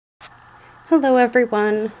Hello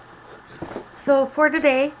everyone. So for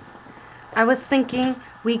today, I was thinking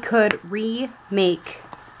we could remake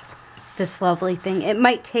this lovely thing. It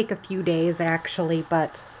might take a few days actually,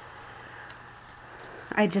 but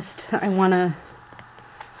I want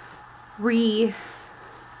to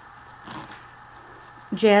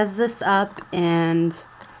jazz this up, and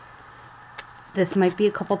this might be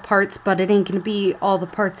a couple parts, but it ain't gonna be all the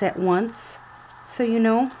parts at once, so you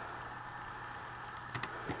know.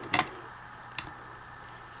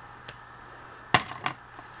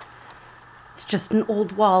 It's just an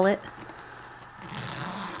old wallet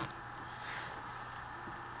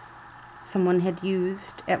someone had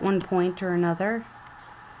used at one point or another.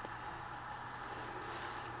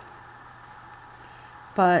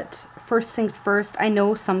 But first things first, I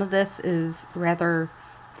know some of this is rather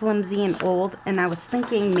flimsy and old, and I was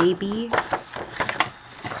thinking maybe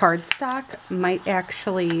cardstock might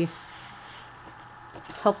actually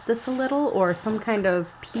help this a little, or some kind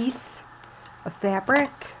of piece of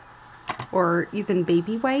fabric, or even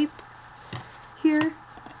baby wipe here.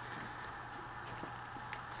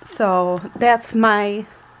 So that's my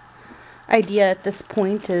idea at this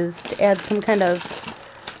point, is to add some kind of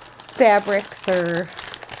fabrics or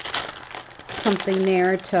something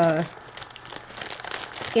there to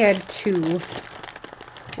add to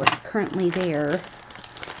what's currently there.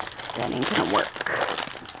 That ain't gonna work.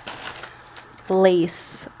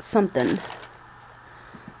 Lace something.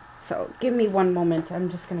 So give me one moment. I'm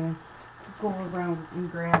just gonna go around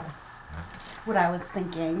and grab what I was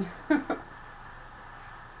thinking.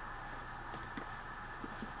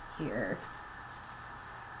 Here.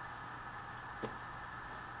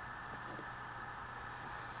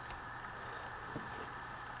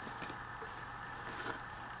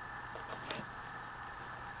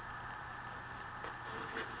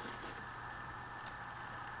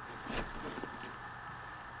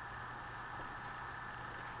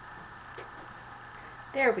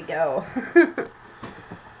 There we go.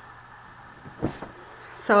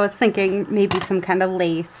 So I was thinking maybe some kind of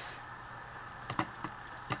lace.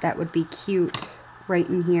 That would be cute right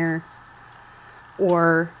in here.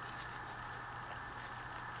 Or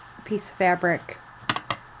a piece of fabric,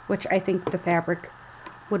 which I think the fabric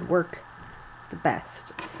would work the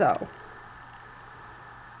best. So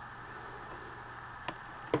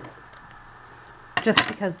just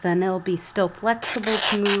because then it'll be still flexible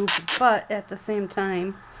to move, but at the same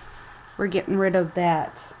time we're getting rid of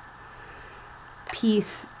that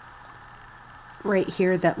piece right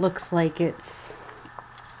here that looks like it's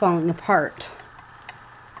falling apart.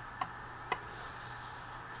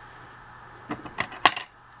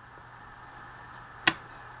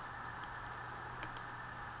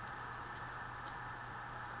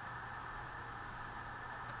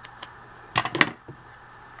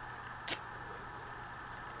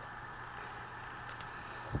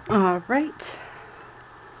 Alright.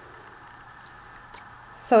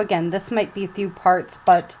 So again, this might be a few parts,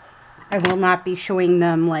 but I will not be showing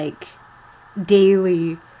them like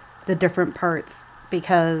daily, the different parts,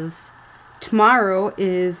 because tomorrow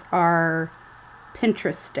is our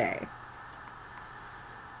Pinterest day.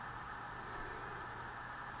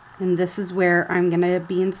 And this is where I'm going to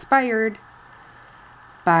be inspired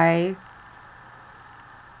by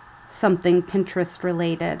something Pinterest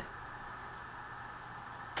related.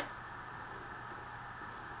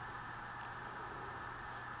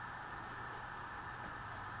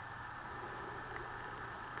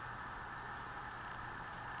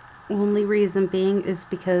 Only reason being is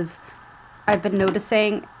because I've been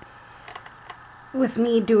noticing with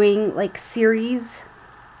me doing like series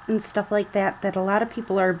and stuff like that, that a lot of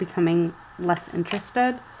people are becoming less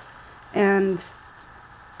interested, and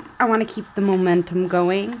I want to keep the momentum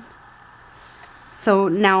going. So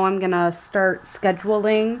now I'm gonna start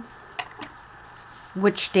scheduling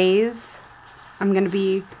which days I'm gonna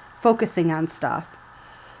be focusing on stuff.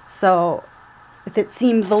 So if it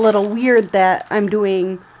seems a little weird that I'm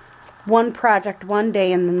doing one project one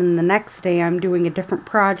day and then the next day I'm doing a different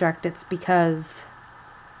project, it's because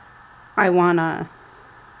I want to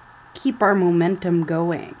keep our momentum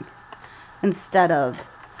going instead of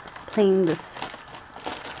playing this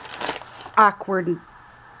awkward,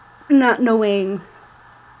 not knowing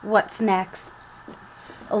what's next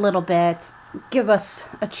a little bit. Give us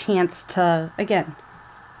a chance to, again,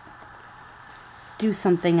 do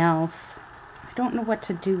something else. I don't know what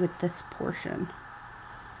to do with this portion.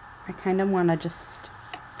 I kind of want to just,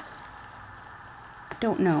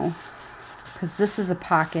 don't know, because this is a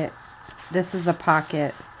pocket, this is a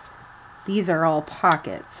pocket, these are all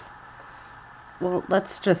pockets. Well,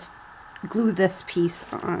 let's just glue this piece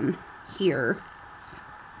on here.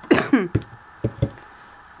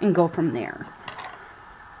 and go from there.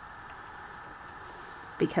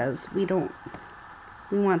 Because we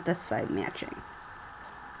want this side matching.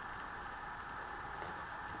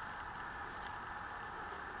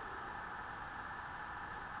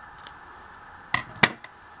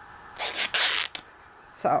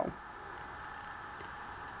 So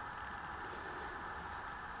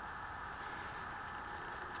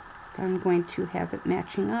if I'm going to have it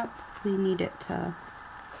matching up, we need it to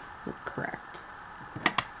look correct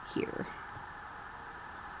here.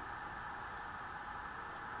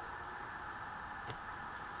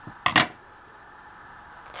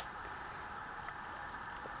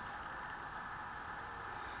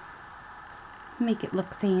 Make it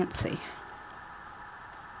look fancy.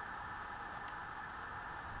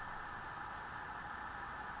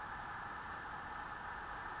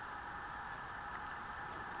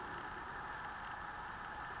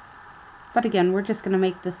 But again, we're just going to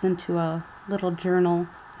make this into a little journal,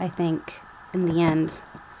 I think, in the end.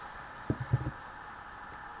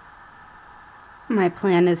 My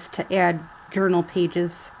plan is to add journal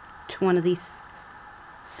pages to one of these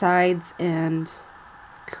sides and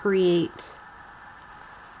create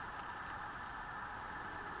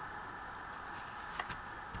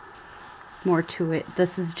more to it.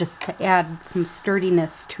 This is just to add some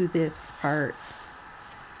sturdiness to this part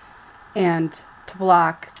and to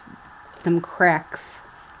block them cracks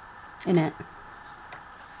in it.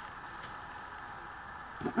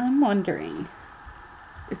 I'm wondering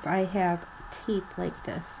if I have tape like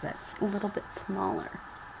this that's a little bit smaller,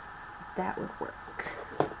 if that would work.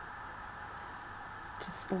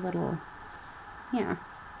 Just a little, yeah.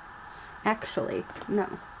 Actually, no,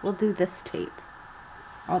 we'll do this tape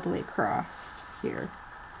all the way across here.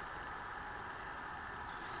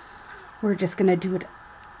 We're just gonna do it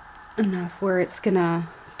enough where it's gonna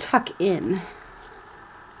tuck in.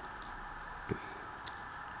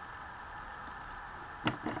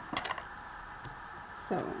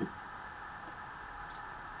 So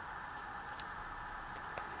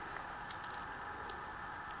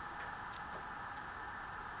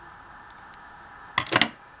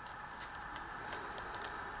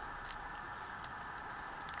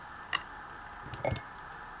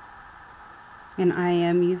and I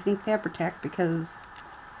am using Fabri-Tac because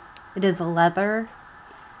it is a leather,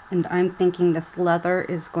 and I'm thinking this leather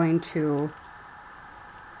is going to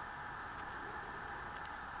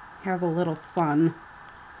have a little fun.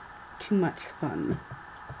 Too much fun.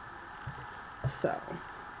 So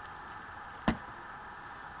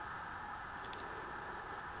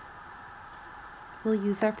we'll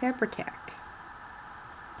use our Fabri-Tac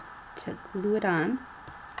to glue it on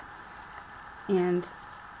and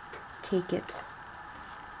take it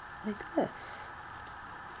like this.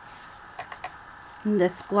 And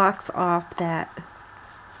this blocks off that,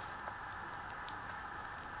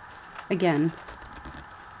 again,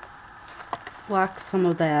 blocks some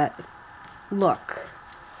of that look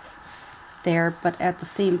there, but at the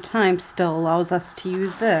same time still allows us to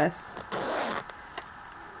use this.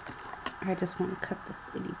 I just want to cut this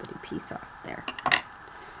itty bitty piece off there.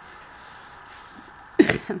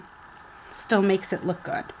 Still makes it look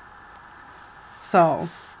good. So,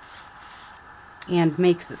 and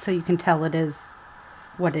makes it so you can tell it is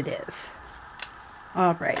what it is.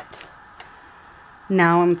 Alright.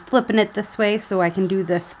 Now I'm flipping it this way so I can do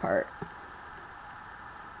this part.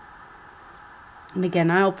 And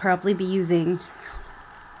again, I'll probably be using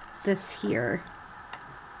this here.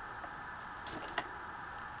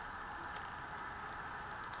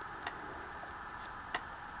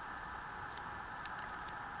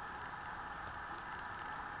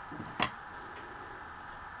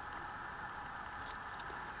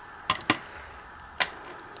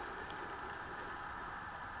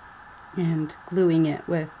 And gluing it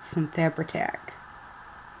with some Fabri-Tac.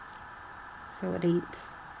 So it ain't...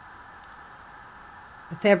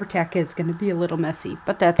 The Fabri-Tac is going to be a little messy,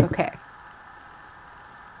 but that's okay.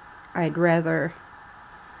 I'd rather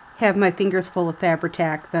have my fingers full of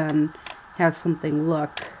Fabri-Tac than have something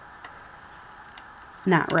look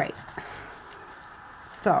not right.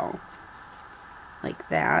 So, like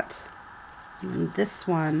that. And this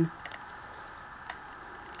one,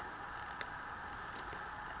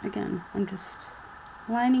 again, I'm just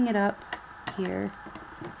lining it up here.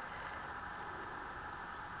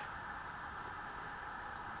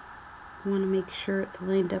 Want to make sure it's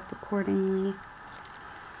lined up accordingly.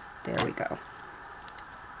 There we go.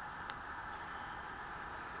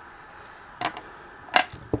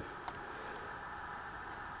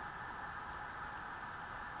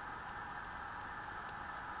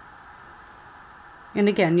 And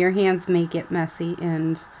again, your hands may get messy,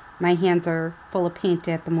 and my hands are full of paint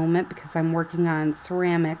at the moment because I'm working on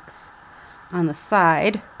ceramics on the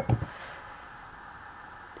side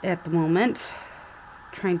at the moment,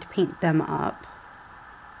 trying to paint them up.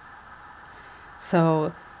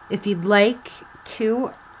 So if you'd like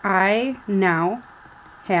to, I now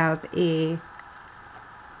have a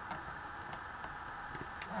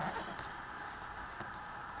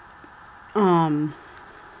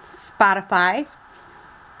Spotify,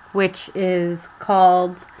 which is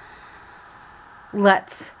called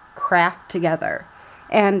Let's Craft Together.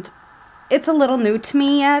 And it's a little new to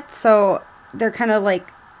me yet, so they're kind of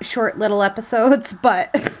like short little episodes, but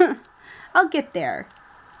I'll get there.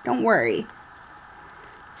 Don't worry.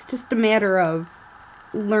 It's just a matter of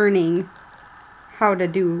learning how to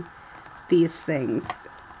do these things.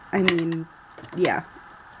 I mean, yeah.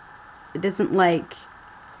 It isn't like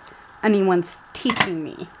anyone's teaching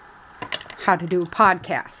me how to do a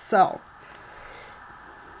podcast, so.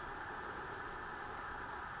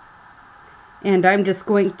 And I'm just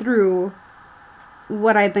going through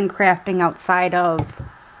what I've been crafting outside of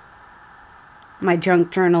my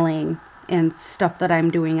junk journaling and stuff that I'm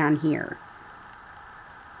doing on here.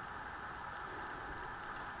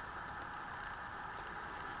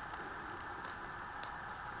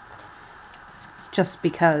 Just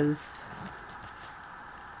because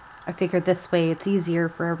I figure this way it's easier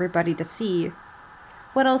for everybody to see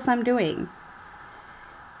what else I'm doing.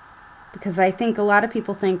 Because I think a lot of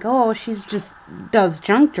people think, oh, she's just does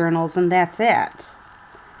junk journals and that's it.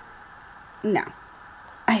 No,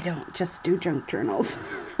 I don't just do junk journals.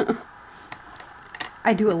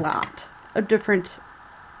 I do a lot of different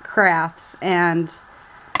crafts, and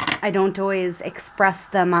I don't always express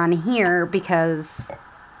them on here because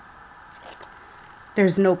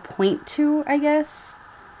there's no point to, I guess.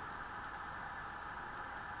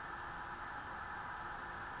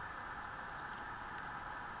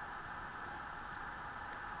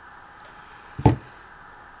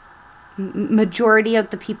 Majority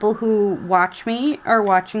of the people who watch me are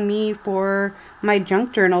watching me for my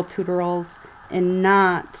junk journal tutorials and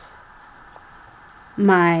not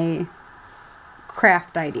my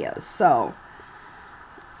craft ideas. So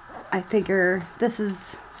I figure this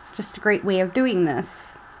is just a great way of doing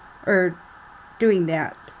this, or doing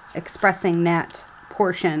that, expressing that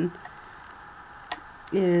portion,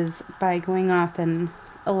 is by going off and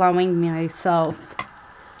allowing myself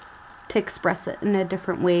to express it in a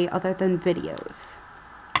different way other than videos.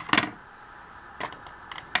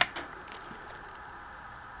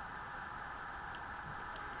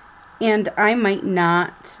 And I might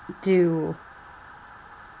not do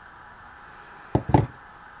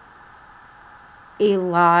a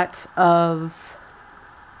lot of,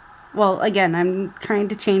 well, again, I'm trying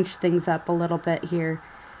to change things up a little bit here.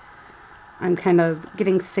 I'm kind of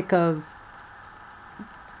getting sick of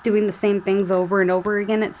doing the same things over and over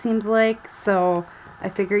again, it seems like. So I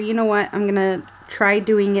figure, you know what, I'm gonna try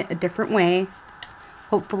doing it a different way.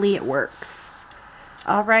 Hopefully it works.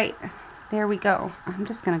 Alright, there we go. I'm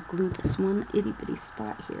just gonna glue this one itty bitty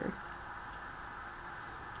spot here.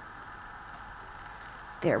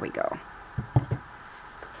 There we go.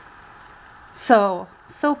 So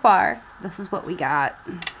far, this is what we got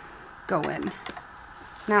going.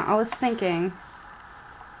 Now, I was thinking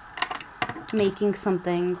making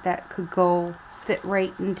something that could go fit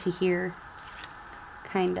right into here,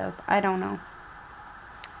 kind of. I don't know.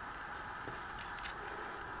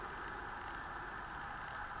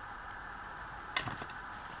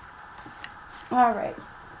 Alright,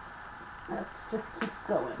 let's just keep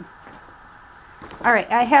going.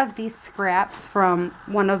 Alright, I have these scraps from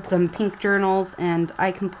one of them pink journals, and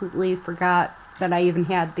I completely forgot that I even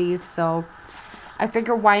had these, so I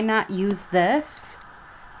figure why not use this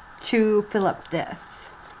to fill up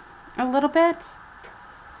this a little bit,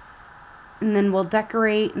 and then we'll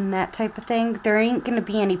decorate and that type of thing. There ain't going to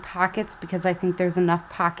be any pockets because I think there's enough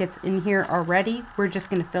pockets in here already. We're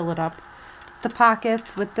just going to fill it up, the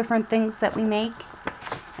pockets, with different things that we make.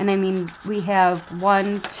 And I mean, we have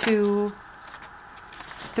 1, 2,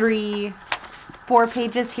 3, 4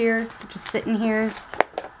 pages here just sitting here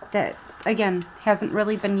that, again, haven't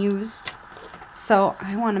really been used. So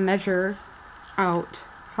I want to measure out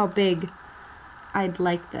how big I'd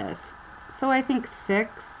like this. So I think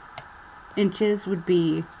 6 inches would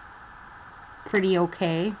be pretty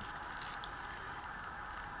okay.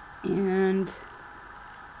 And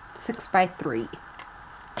 6 by 3.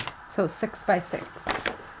 So 6 by 6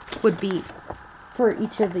 would be for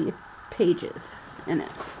each of the pages in it.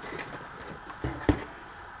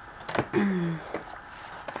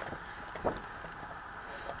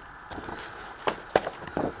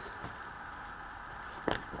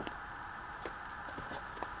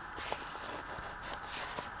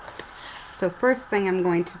 So first thing I'm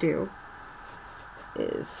going to do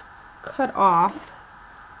is cut off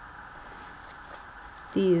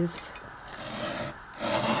these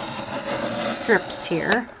strips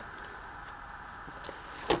here.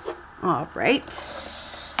 All right.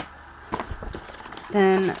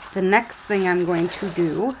 Then the next thing I'm going to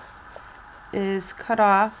do is cut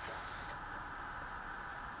off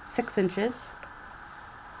 6 inches.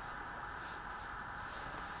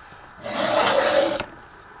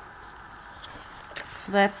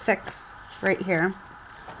 So that's 6 right here.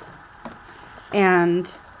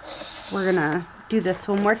 And we're gonna do this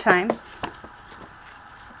one more time.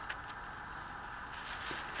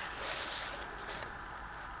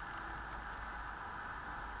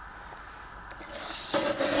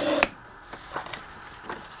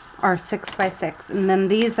 Our 6 by 6, and then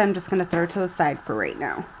these I'm just gonna throw to the side for right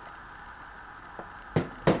now,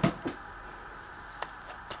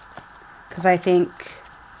 because I think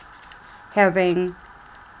having,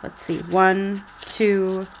 let's see, 1,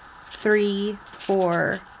 2, 3,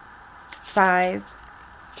 4, 5,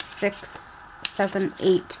 6, 7,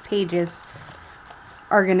 8 pages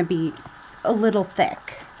are going to be a little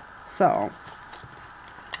thick. So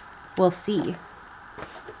we'll see.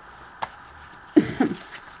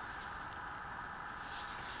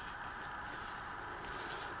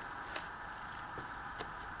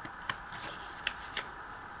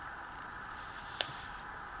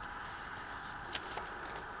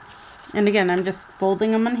 And again, I'm just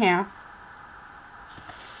folding them in half.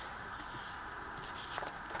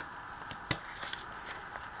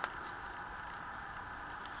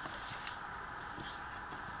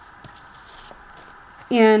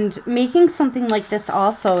 And making something like this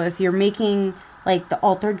also, if you're making like the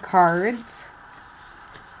altered cards,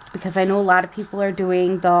 because I know a lot of people are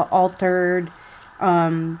doing the altered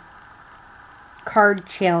card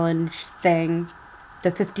challenge thing,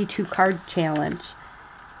 the 52 card challenge.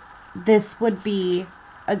 This would be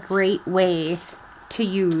a great way to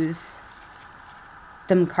use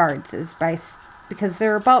them cards, is by, because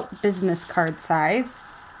they're about business card size,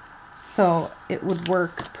 so it would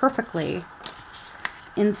work perfectly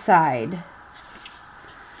inside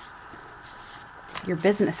your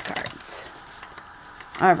business cards.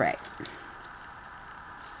 All right.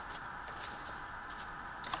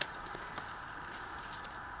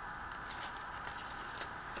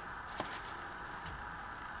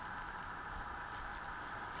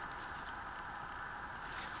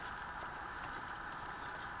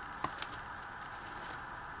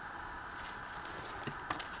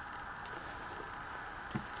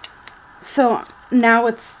 So now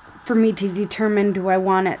it's for me to determine, do I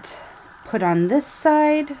want it put on this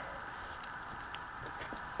side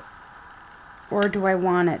or do I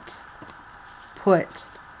want it put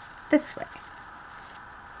this way?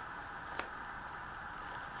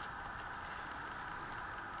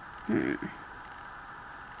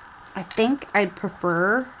 I think I'd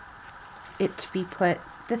prefer it to be put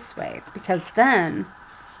this way, because then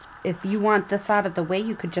if you want this out of the way,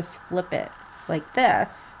 you could just flip it like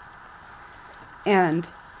this. And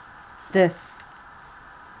this,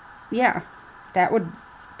 yeah, that would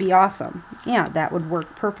be awesome. Yeah, that would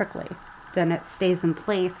work perfectly. Then it stays in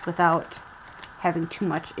place without having too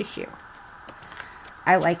much issue.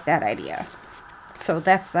 I like that idea. So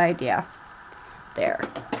that's the idea there.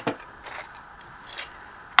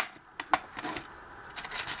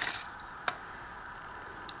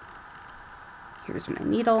 Here's my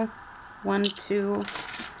needle. 1, 2,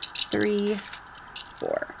 3,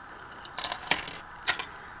 4.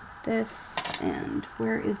 This, and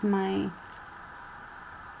where is my,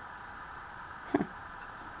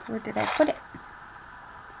 where did I put it?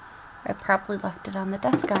 I probably left it on the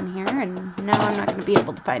desk on here, and now I'm not going to be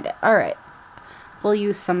able to find it. Alright, we'll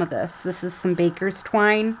use some of this. This is some baker's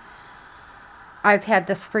twine. I've had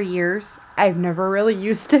this for years. I've never really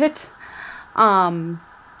used it,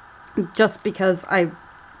 just because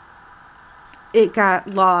it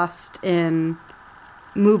got lost in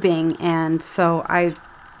moving, and so I,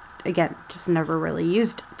 again, just never really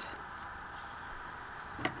used it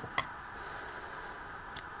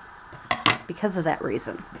because of that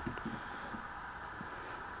reason.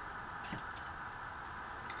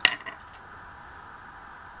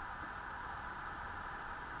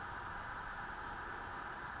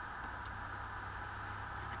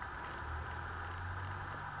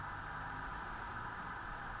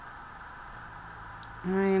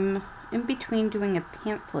 I'm in between doing a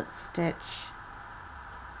pamphlet stitch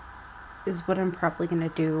is what I'm probably going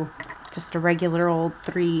to do. Just a regular old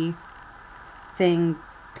 3 thing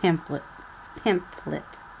pamphlet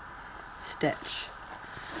stitch.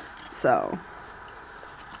 So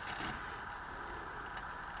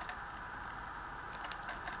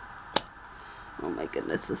Oh my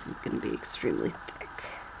goodness, this is going to be extremely thick.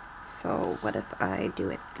 So what if I do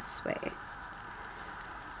it this way?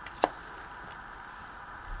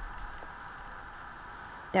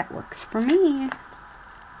 That works for me.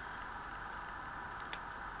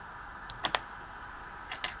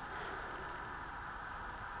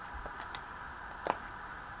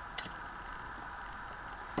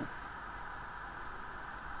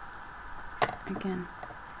 Again,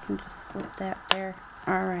 I can just slip that there.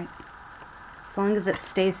 Alright. As long as it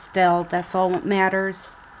stays still, that's all that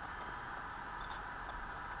matters.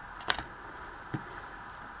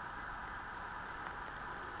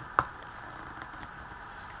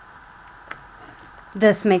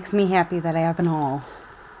 This makes me happy that I have an awl.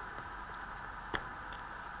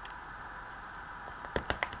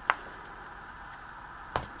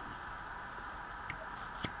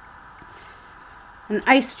 An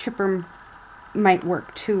ice chipper might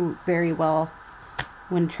work too very well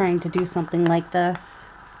when trying to do something like this.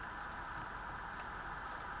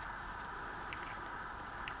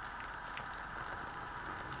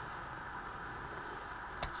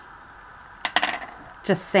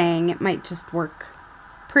 Just saying, it might just work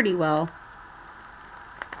pretty well.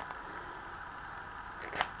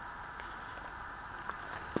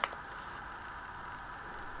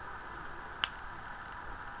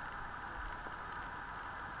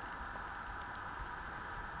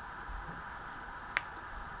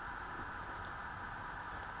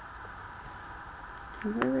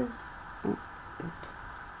 Where is... oh, it's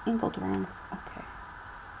angled wrong. Okay.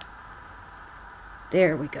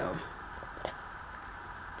 There we go.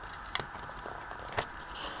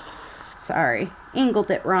 Sorry, angled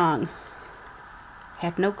it wrong.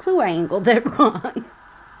 Had no clue I angled it wrong.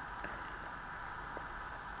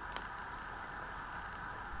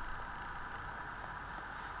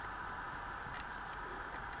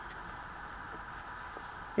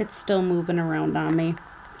 It's still moving around on me.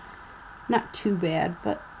 Not too bad,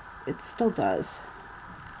 but it still does.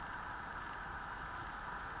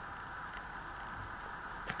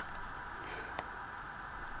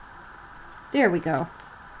 There we go.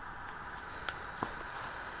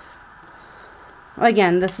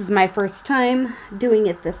 Again, this is my first time doing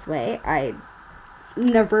it this way. I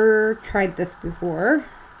never tried this before.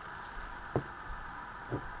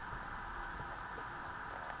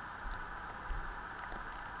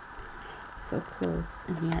 So close,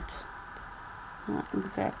 and yet not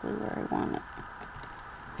exactly where I want it.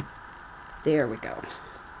 There we go.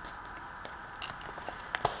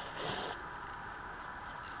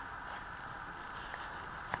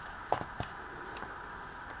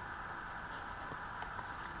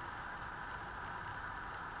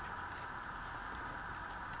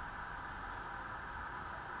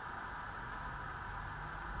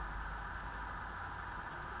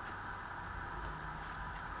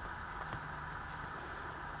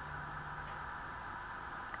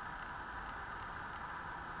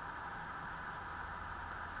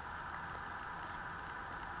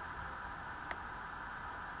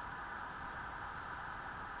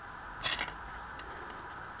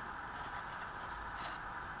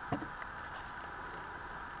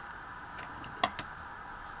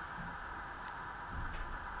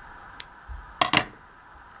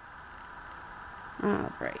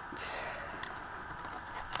 All right.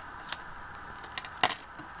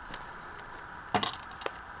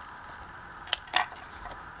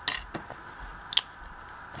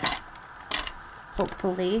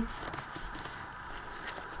 Hopefully.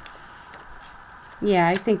 Yeah,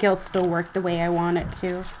 I think it'll still work the way I want it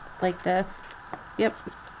to, like this. Yep.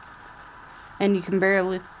 And you can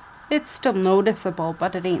barely, it's still noticeable,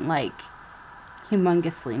 but it ain't like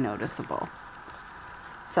humongously noticeable.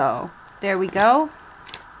 So, there we go.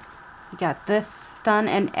 We got this done,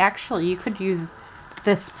 and actually you could use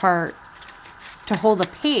this part to hold a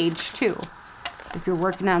page too. If you're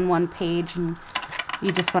working on one page and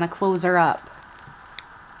you just want to close her up.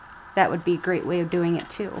 That would be a great way of doing it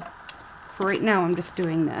too. For right now, I'm just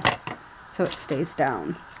doing this so it stays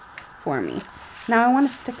down for me. Now I want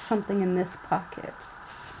to stick something in this pocket.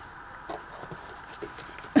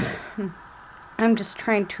 I'm just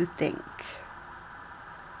trying to think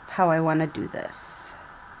of how I want to do this.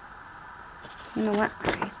 You know what?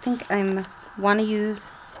 I think I want to use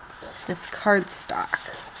this cardstock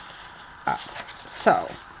up. So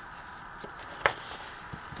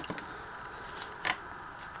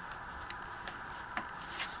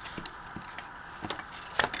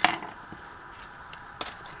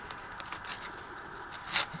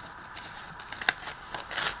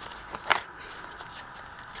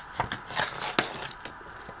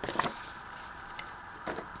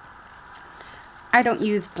I don't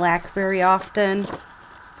use black very often,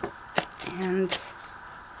 And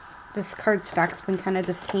this cardstock's been kind of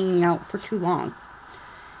just hanging out for too long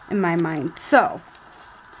in my mind. So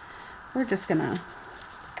we're just gonna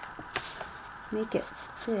make it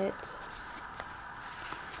fit.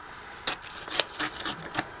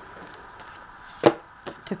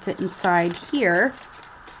 To fit inside here.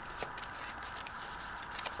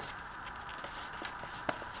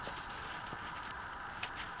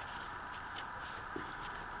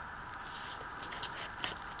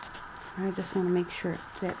 I just want to make sure it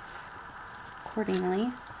fits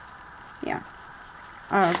accordingly. Yeah.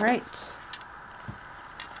 All right.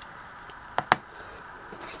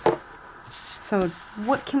 So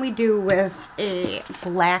what can we do with a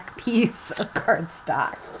black piece of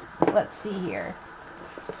cardstock? Let's see here.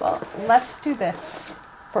 Well, let's do this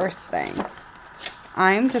first thing.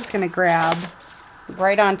 I'm just going to grab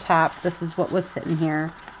right on top. This is what was sitting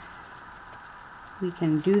here. We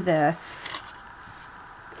can do this.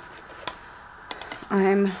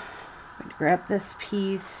 I'm going to grab this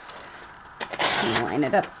piece and line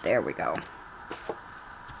it up. There we go.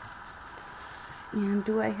 And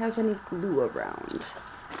do I have any glue around?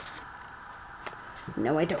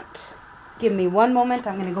 No, I don't. Give me one moment.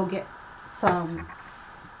 I'm going to go get some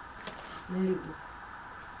glue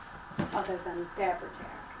other than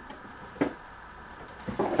Fabri-Tac.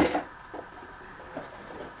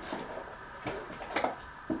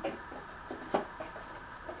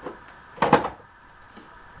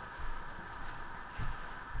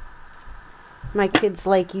 My kids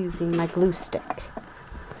like using my glue stick.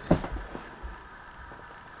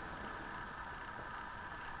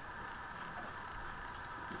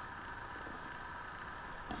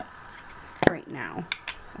 Right now,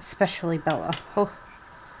 especially Bella. Oh,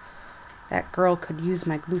 that girl could use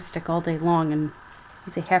my glue stick all day long and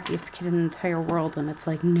he's the happiest kid in the entire world, and it's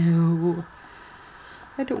like, no,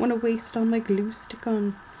 I don't want to waste all my glue stick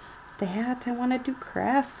on that. I want to do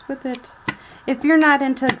crafts with it. If you're not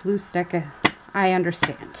into glue stick, I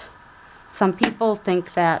understand. Some people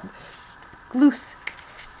think that glue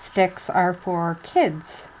sticks are for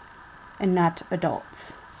kids and not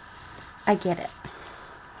adults. I get it.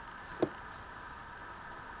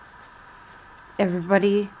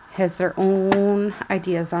 Everybody has their own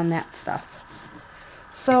ideas on that stuff.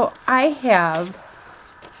 So I have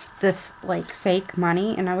this like fake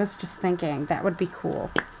money, and I was just thinking that would be cool.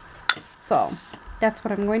 So that's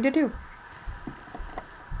what I'm going to do.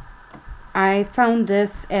 I found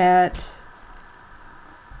this at,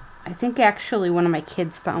 I think actually one of my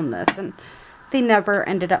kids found this, and they never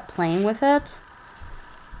ended up playing with it.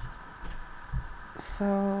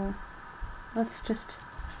 So let's just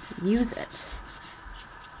use it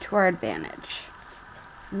to our advantage.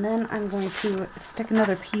 And then I'm going to stick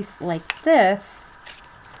another piece like this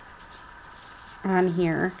on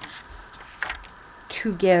here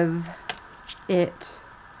to give it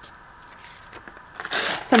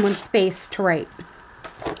someone space to write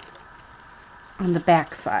on the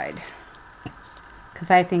back side, because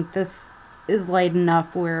I think this is light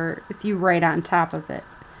enough where if you write on top of it,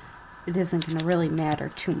 it isn't going to really matter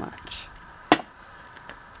too much.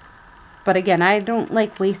 But again, I don't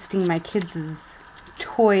like wasting my kids'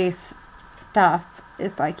 toy stuff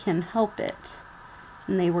if I can help it.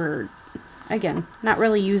 And they were, again, not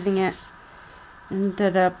really using it.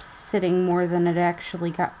 Ended up sitting more than it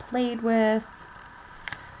actually got played with.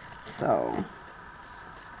 So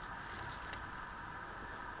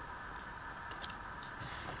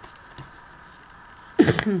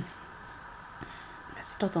I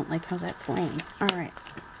still don't like how that's laying. Alright,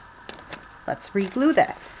 let's re-glue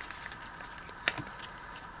this.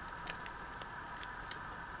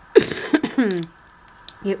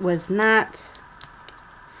 It was not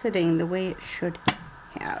sitting the way it should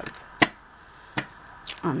have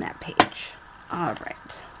on that page.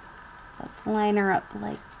 Alright, let's line her up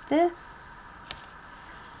like this.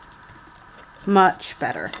 Much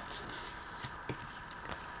better.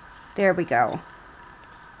 There we go.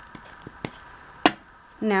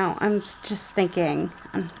 Now I'm just thinking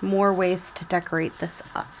on more ways to decorate this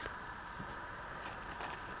up.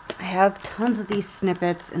 I have tons of these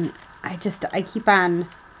snippets and I keep on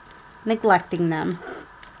neglecting them.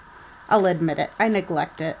 I'll admit it, I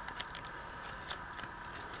neglect it.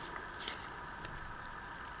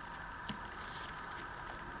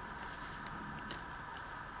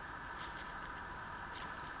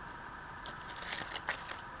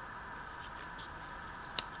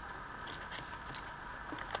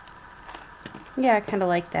 Yeah, I kind of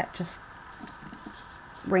like that, just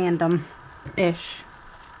random-ish.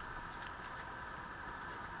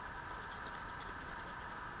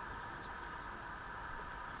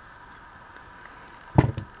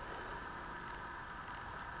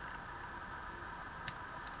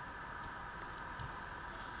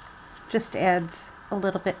 Just adds a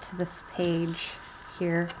little bit to this page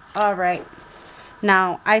here. All right.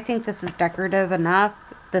 Now, I think this is decorative enough.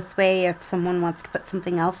 This way, if someone wants to put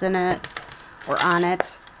something else in it or on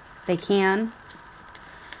it, they can.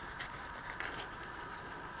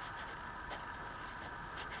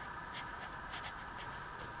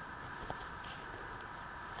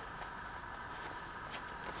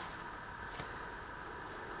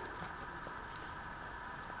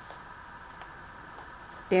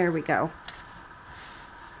 There we go.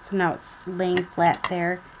 So now it's laying flat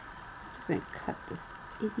there. I'm just going to cut this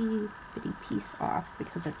itty bitty piece off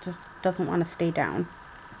because it just doesn't want to stay down.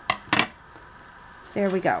 There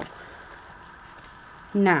we go.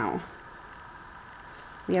 Now,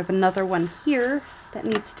 we have another one here that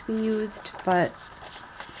needs to be used, but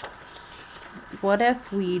what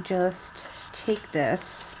if we just take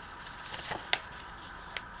this,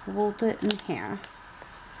 fold it in half,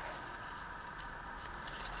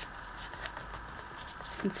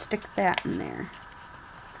 and stick that in there.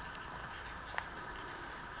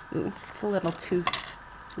 Ooh, it's a little too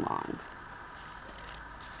long.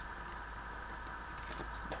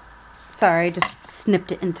 Sorry, I just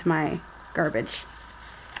snipped it into my garbage.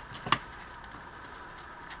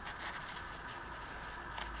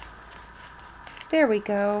 There we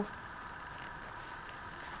go.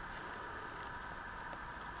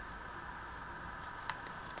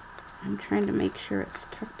 I'm trying to make sure it's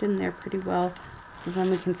tucked in there pretty well, so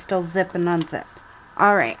then we can still zip and unzip.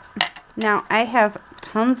 Alright, now I have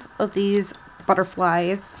tons of these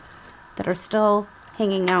butterflies that are still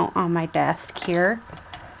hanging out on my desk here.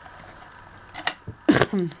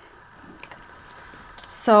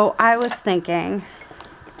 So I was thinking,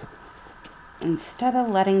 instead of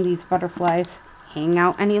letting these butterflies hang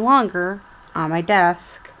out any longer on my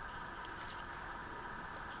desk,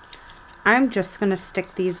 I'm just going to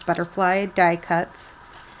stick these butterfly die cuts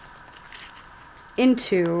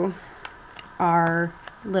into our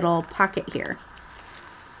little pocket here.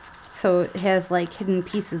 So it has like hidden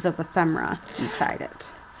pieces of ephemera inside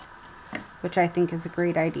it, which I think is a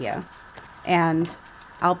great idea. And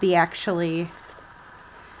I'll be actually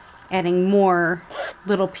adding more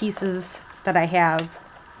little pieces that I have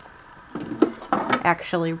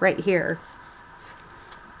actually right here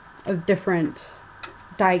of different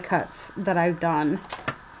die cuts that I've done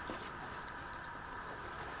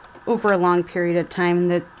over a long period of time,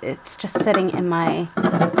 that it's just sitting in my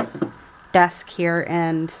desk here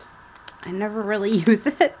and I never really use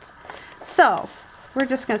it. So we're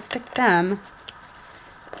just going to stick them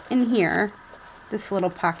in here, this little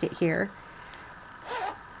pocket here.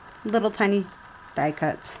 Little tiny die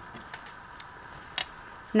cuts.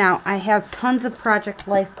 Now I have tons of Project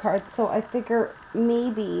Life cards, so I figure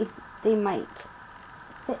maybe they might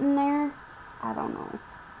fit in there. I don't know.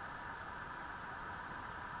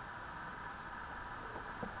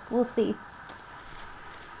 We'll see.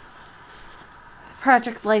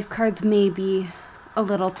 Project Life cards may be a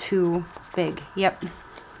little too big. Yep.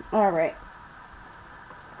 Alright.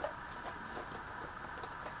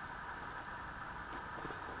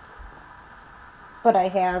 But I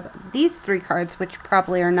have these 3 cards, which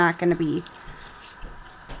probably are not going to be,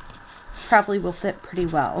 probably will fit pretty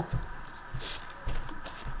well.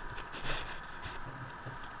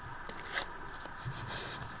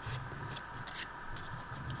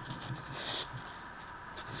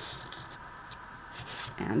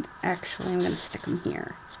 And actually I'm going to stick them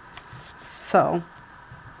here. So,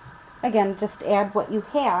 again, just add what you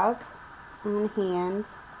have on hand,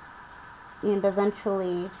 and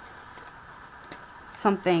eventually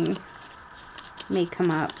something may come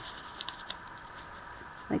up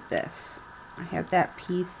like this. I have that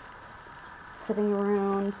piece sitting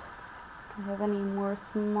around. Do I have any more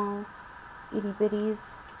small itty bitties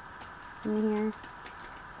in here?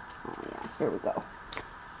 Oh yeah, here we go.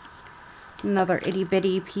 Another itty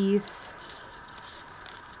bitty piece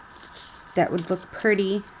that would look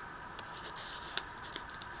pretty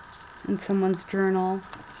in someone's journal.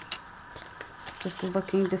 Just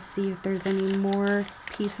looking to see if there's any more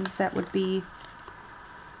pieces that would be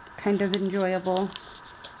kind of enjoyable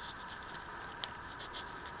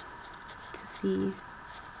to see.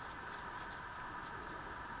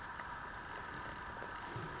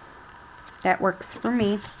 That works for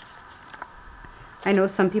me. I know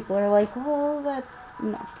some people are like, oh, that,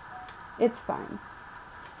 no, it's fine.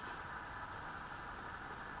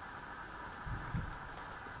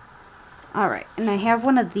 Alright, and I have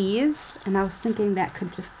one of these, and I was thinking that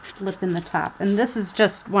could just slip in the top. And this is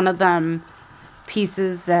just one of them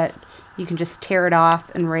pieces that you can just tear it off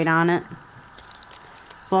and write on it.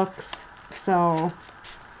 Books. So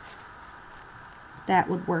that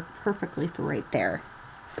would work perfectly for right there.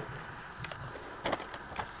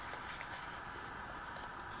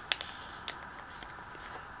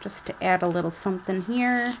 just to add a little something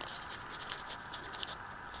here.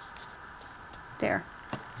 There.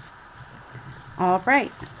 All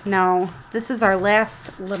right, now this is our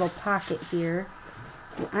last little pocket here.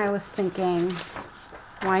 I was thinking,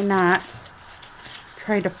 why not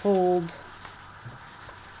try to fold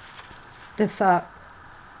this up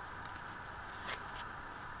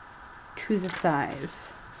to the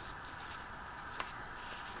size.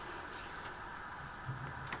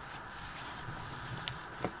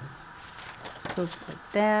 So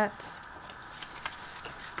like that.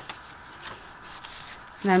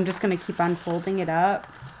 And I'm just going to keep on folding it up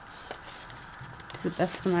to the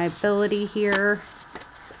best of my ability here,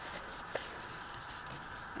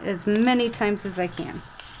 as many times as I can.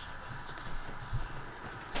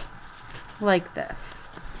 Like this.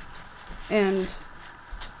 And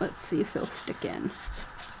let's see if it'll stick in.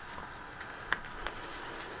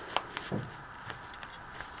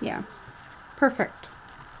 Yeah, perfect.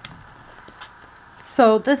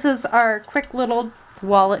 So this is our quick little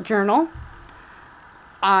wallet journal.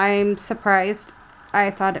 I'm surprised. I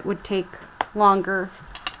thought it would take longer.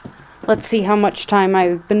 Let's see how much time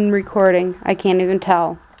I've been recording. I can't even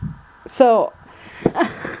tell. So,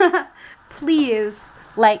 please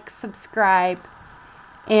like, subscribe,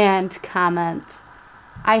 and comment.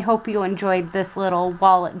 I hope you enjoyed this little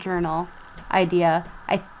wallet journal idea.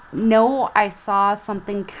 I know I saw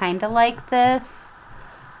something kind of like this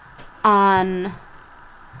on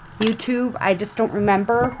YouTube. I just don't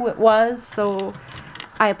remember who it was, so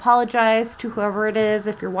I apologize to whoever it is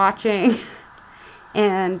if you're watching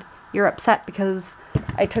and you're upset because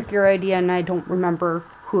I took your idea and I don't remember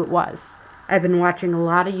who it was. I've been watching a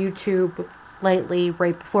lot of YouTube lately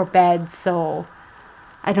right before bed, so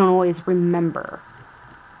I don't always remember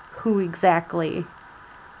who exactly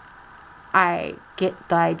I get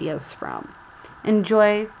the ideas from.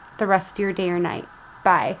 Enjoy the rest of your day or night.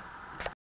 Bye.